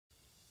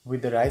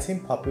With the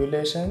rising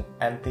population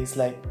and things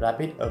like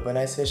rapid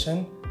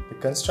urbanization, the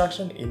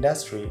construction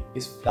industry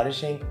is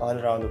flourishing all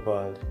around the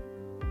world.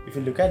 If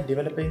you look at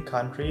developing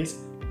countries,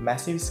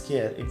 massive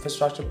scale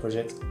infrastructure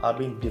projects are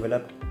being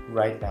developed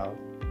right now.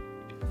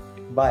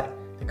 But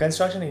the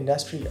construction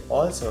industry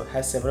also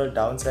has several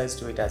downsides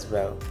to it as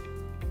well.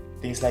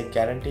 Things like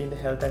guaranteeing the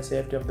health and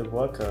safety of the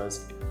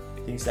workers,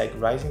 things like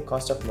rising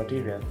cost of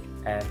material,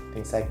 and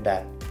things like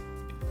that.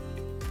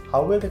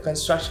 How will the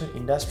construction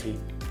industry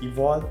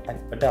evolve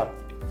and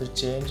adapt to the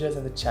changes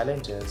and the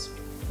challenges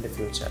in the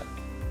future?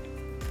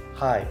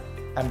 Hi,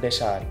 I'm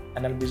Deshan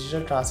and I'm a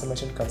digital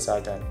transformation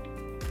consultant.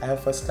 I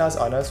have first class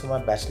honors for my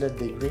bachelor's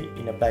degree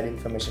in applied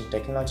information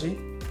technology,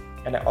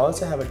 and I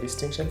also have a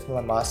distinction for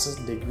my master's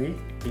degree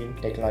in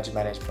technology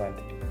management.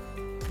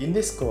 In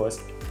this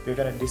course, we're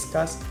going to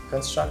discuss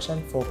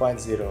Construction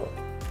 4.0,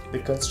 the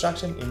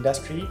construction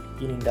industry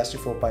in Industry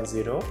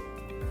 4.0,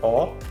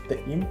 or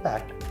the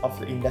impact of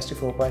the Industry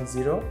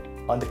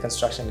 4.0 on the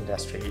construction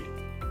industry.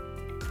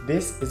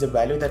 This is the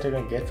value that you're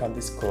going to get from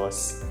this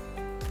course.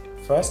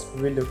 First,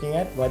 we'll be looking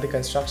at what the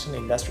construction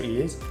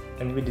industry is,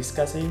 and we'll be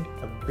discussing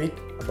a bit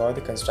about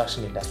the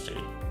construction industry.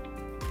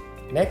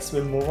 Next,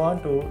 we'll move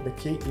on to the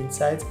key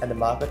insights and the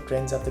market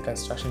trends of the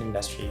construction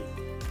industry.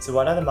 So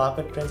what are the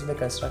market trends in the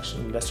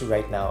construction industry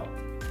right now?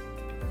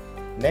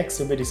 Next,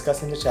 we'll be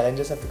discussing the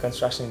challenges of the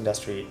construction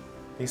industry,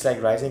 things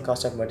like rising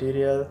cost of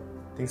material,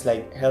 things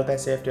like health and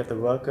safety of the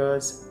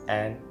workers,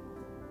 and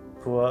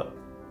poor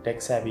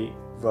tech-savvy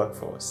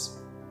workforce.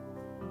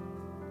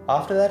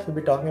 After that, we'll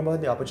be talking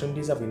about the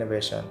opportunities of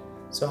innovation.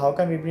 So how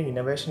can we bring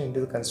innovation into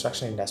the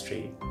construction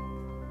industry?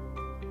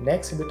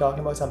 Next, we'll be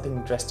talking about something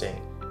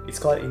interesting. It's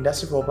called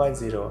Industry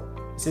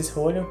 4.0. It's this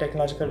whole new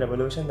technological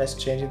revolution that's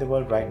changing the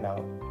world right now.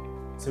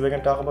 So we're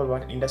going to talk about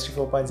what Industry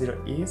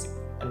 4.0 is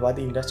and what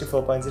the Industry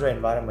 4.0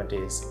 environment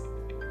is.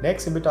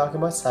 Next, we'll be talking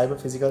about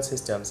cyber-physical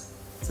systems.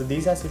 So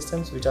these are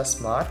systems which are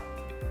smart,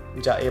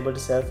 which are able to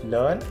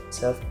self-learn,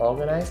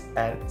 self-organize,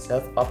 and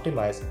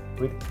self-optimize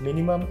with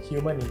minimum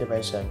human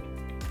intervention.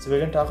 So we're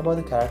going to talk about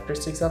the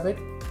characteristics of it,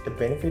 the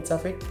benefits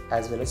of it,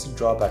 as well as the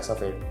drawbacks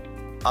of it.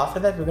 After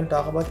that, we're going to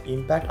talk about the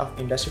impact of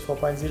Industry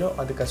 4.0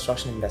 on the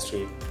construction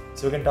industry.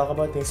 So we're going to talk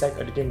about things like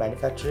additive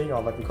manufacturing,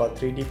 or what we call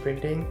 3D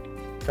printing,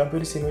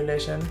 computer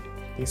simulation,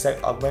 things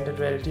like augmented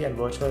reality and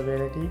virtual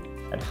reality,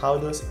 and how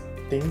those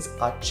things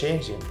are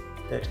changing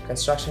the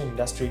construction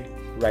industry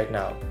right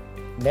now.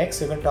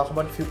 Next, we're going to talk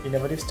about a few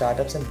innovative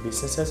startups and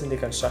businesses in the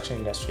construction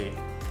industry.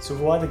 So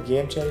who are the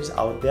game changers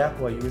out there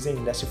who are using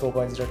Industry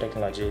 4.0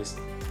 technologies?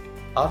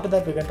 After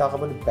that, we're going to talk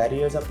about the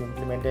barriers of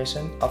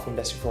implementation of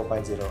Industry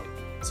 4.0.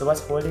 So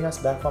what's holding us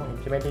back from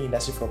implementing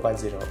Industry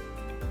 4.0?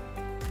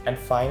 And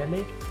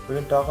finally, we're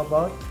going to talk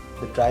about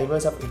the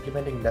drivers of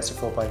implementing Industry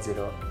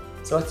 4.0.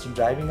 So what's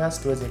driving us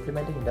towards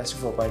implementing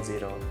Industry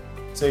 4.0?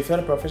 So if you're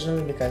a professional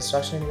in the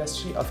construction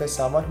industry, or if you're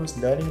someone who's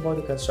learning about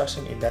the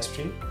construction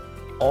industry,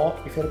 or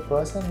if you're a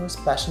person who's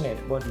passionate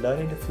about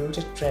learning the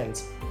future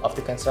trends of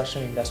the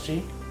construction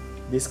industry,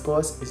 this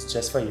course is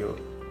just for you.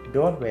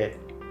 Don't wait,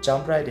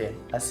 jump right in.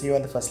 I'll see you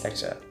on the first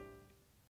lecture.